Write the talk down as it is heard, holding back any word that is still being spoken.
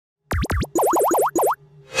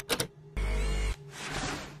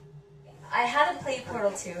I haven't played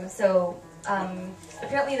Portal 2, so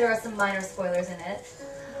apparently there are some minor spoilers in it.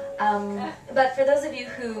 But for those of you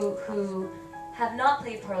who have not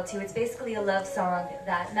played Portal 2, it's basically a love song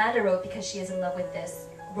that Manda wrote because she is in love with this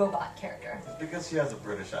robot character. Because she has a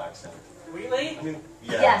British accent. Wheatley? I mean,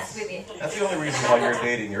 Yes, Whitney. That's the only reason why you're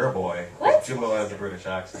dating your boy. What? Jimbo has a British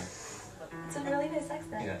accent. It's a really nice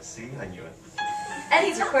accent. Yeah, see? I knew it. And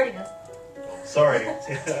he's recording us. Sorry,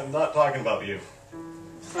 I'm not talking about you.